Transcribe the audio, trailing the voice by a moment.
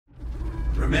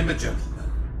Remember,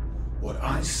 gentlemen, what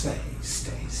I say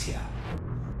stays here.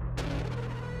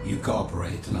 You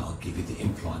cooperate and I'll give you the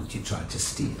implant you tried to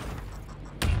steal.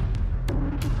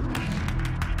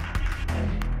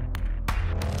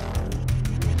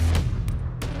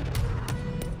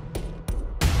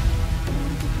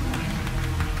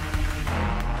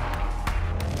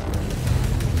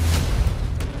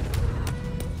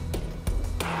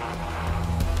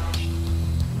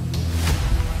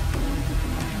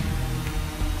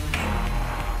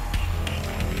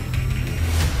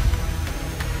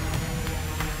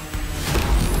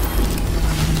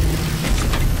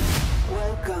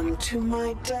 To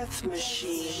my death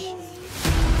machine.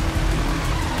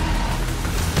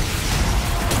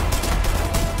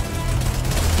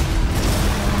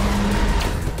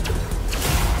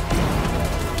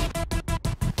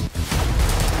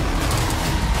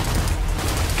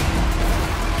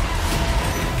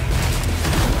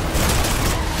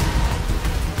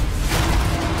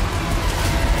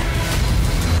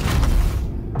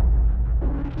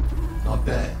 Not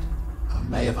bad. I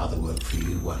may have other work for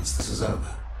you once this is over.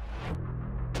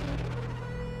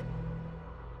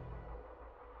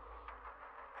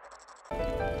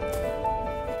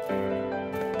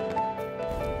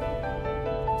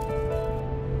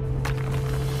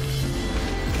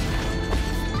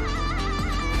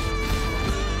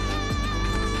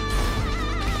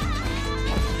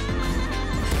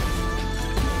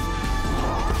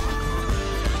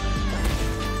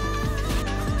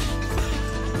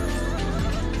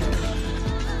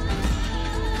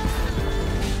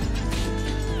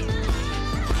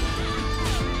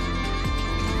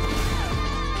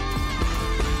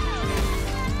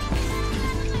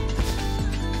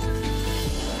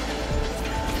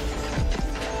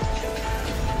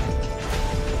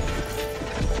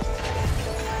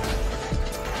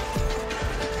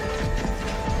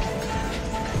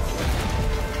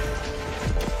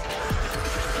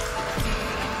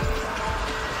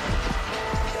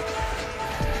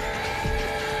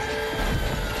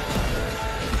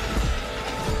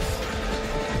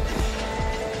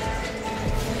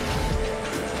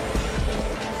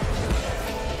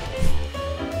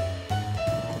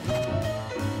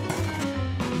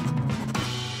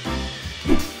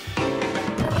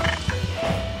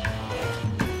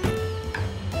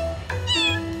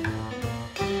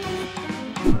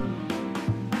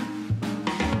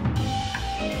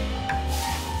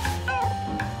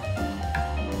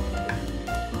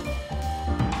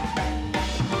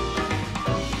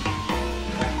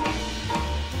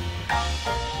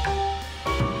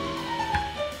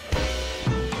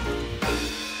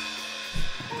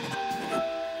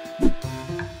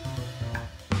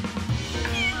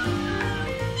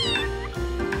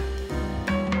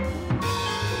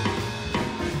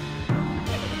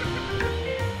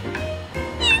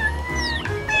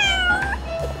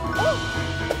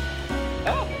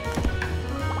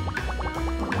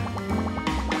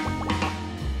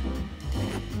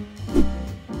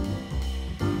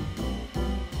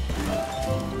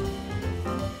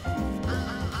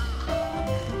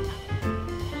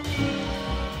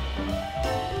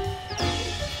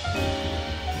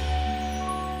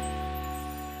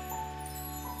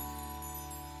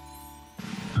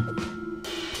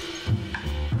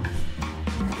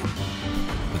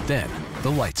 Then, the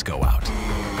lights go out.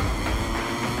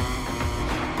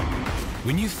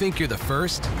 When you think you're the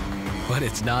first, but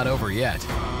it's not over yet.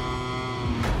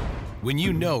 When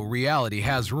you know reality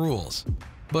has rules,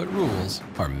 but rules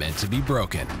are meant to be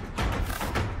broken.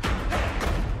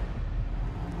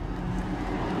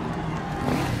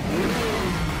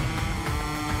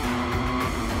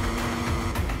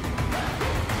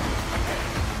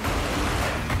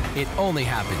 It only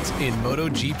happens in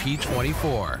MotoGp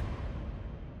 24.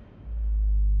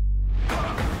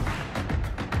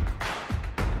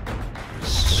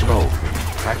 So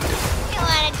practical. You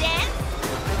wanna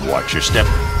dance? Watch your step.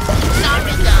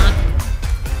 Sorry, dog.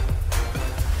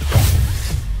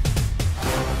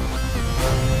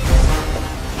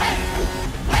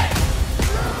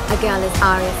 A girl is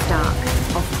Arya Stark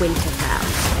of Winterfell.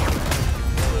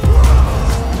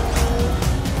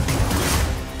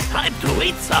 Time to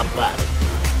eat somebody.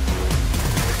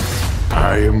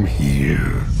 I am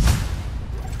here.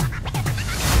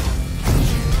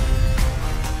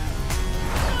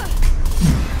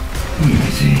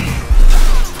 Easy.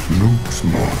 Luke,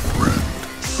 small friend.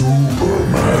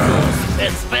 Superman.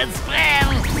 Spin.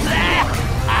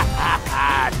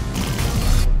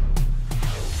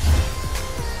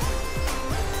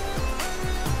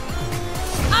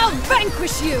 I'll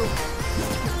vanquish you!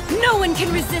 No one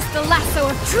can resist the lasso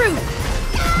of truth!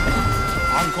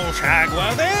 Uncle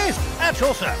Shagworthy, at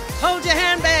your service. Hold your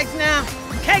handbags now.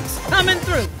 cake's coming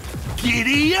through.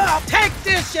 Giddy up! Take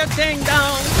this, you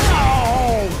ding-dong!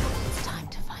 Oh! It's time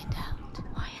to find out.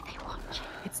 Why are they watching?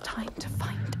 It's time to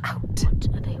find out.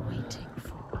 What are they waiting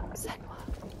for? Senua,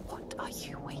 what are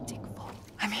you waiting for?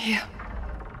 I'm here.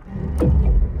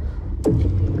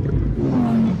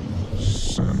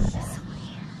 Senua.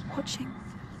 Watching.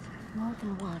 More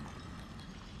than one.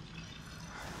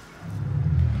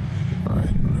 I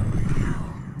know you.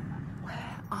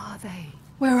 Where are they?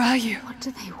 Where are you? What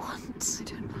do they want? I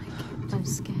don't like it. I'm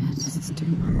scared. This is too...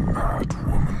 Mad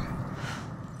woman.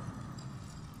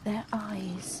 Their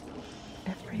eyes.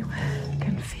 Everywhere.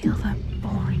 Can feel them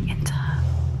boring into her.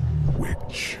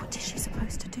 Witch. What is she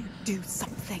supposed to do? Do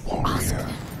something. Ask them.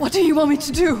 What do you want me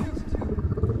to do?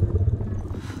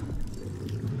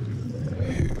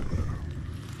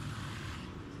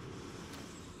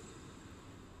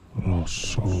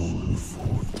 Lost soul who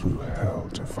fought through hell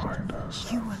to find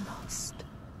us. You were lost.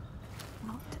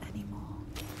 Not anymore.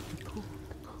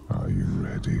 Are you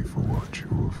ready for what you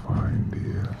will find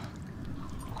here?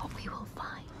 What we will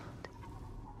find.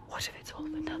 What if it's all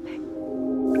for nothing?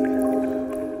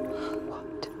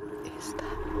 What is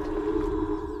that?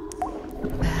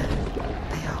 There.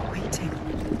 They are waiting.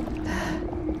 There.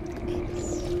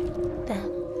 It's them.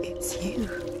 It's you.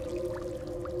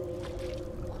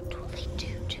 What will they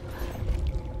do to her?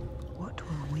 What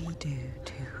will we do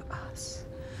to us?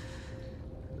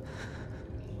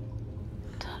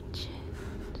 Touch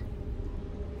it.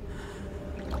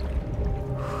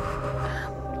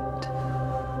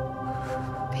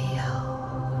 Feel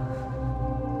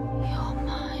You're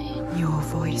mine. your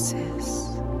voices.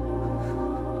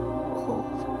 All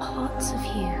the parts of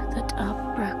you that are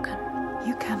broken.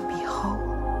 You can be whole.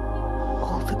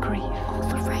 All the grief, All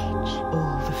the rage.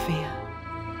 all the fear.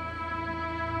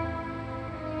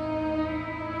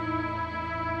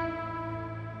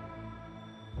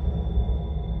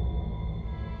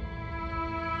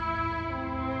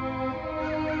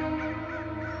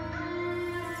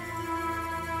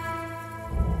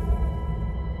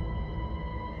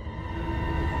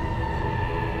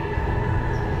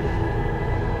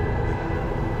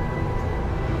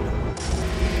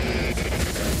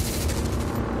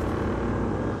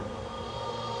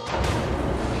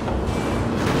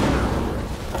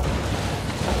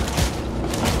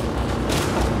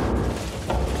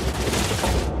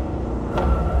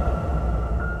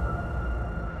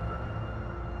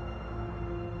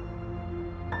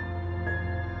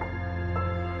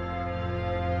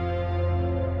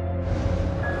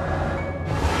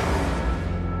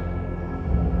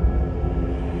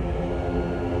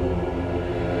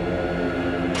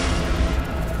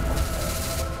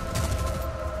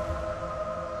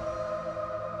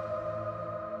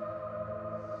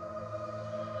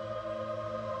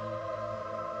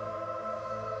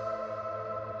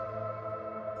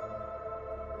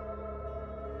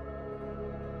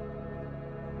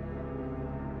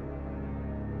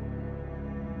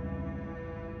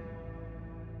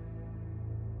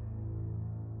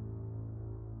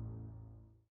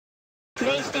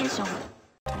 PlayStation.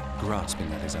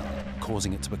 Grasping at his arm,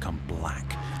 causing it to become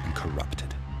black and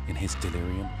corrupted. In his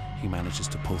delirium, he manages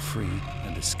to pull free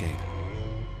and escape.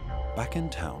 Back in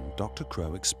town, Dr.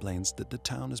 Crow explains that the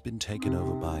town has been taken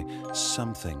over by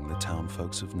something the town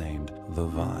folks have named the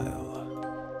Vile.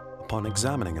 Upon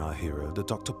examining our hero, the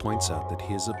doctor points out that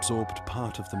he has absorbed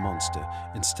part of the monster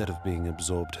instead of being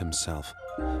absorbed himself.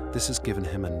 This has given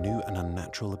him a new and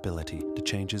unnatural ability to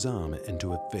change his arm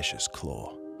into a vicious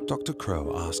claw. Dr.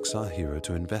 Crow asks our hero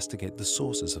to investigate the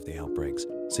sources of the outbreaks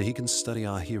so he can study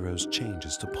our hero's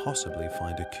changes to possibly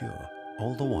find a cure.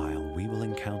 All the while, we will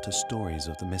encounter stories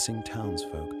of the missing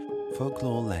townsfolk,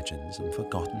 folklore legends, and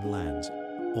forgotten lands,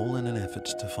 all in an effort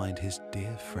to find his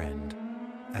dear friend,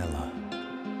 Ella.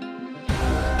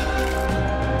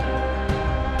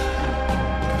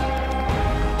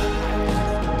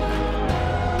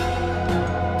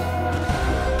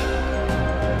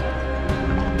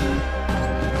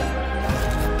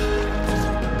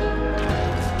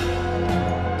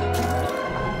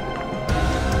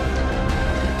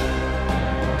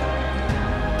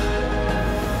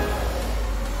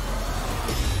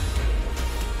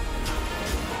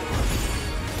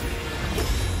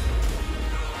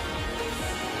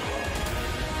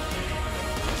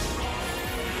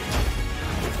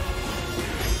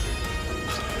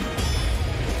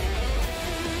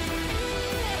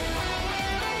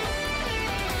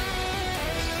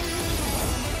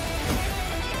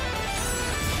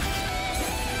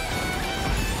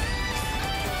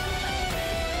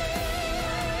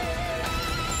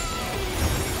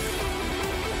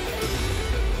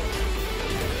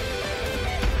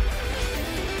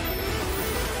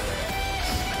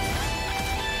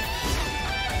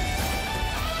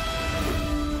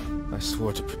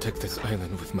 swore to protect this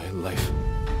island with my life.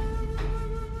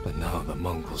 But now the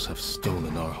Mongols have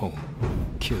stolen our home,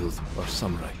 killed our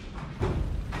samurai.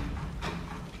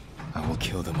 I will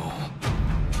kill them all.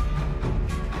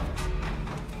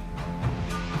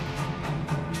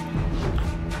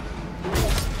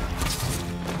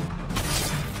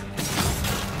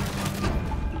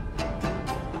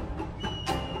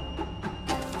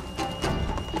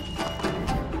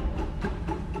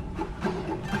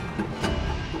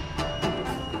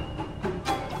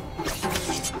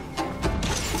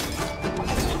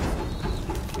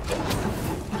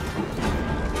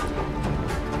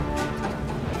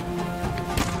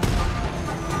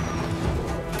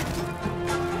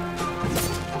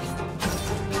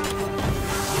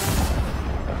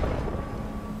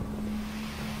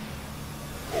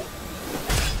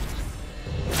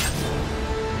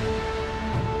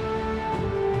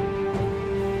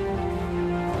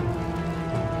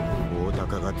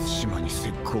 Tsushimaに石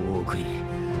膏を送り、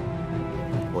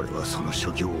俺はその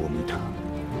所業を見た。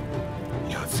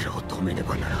奴らを止めね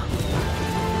ばならん。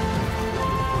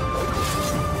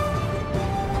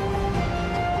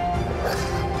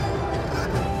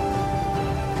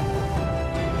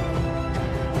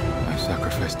I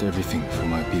sacrificed everything for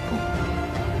my people,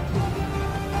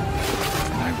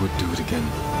 and I would do it again.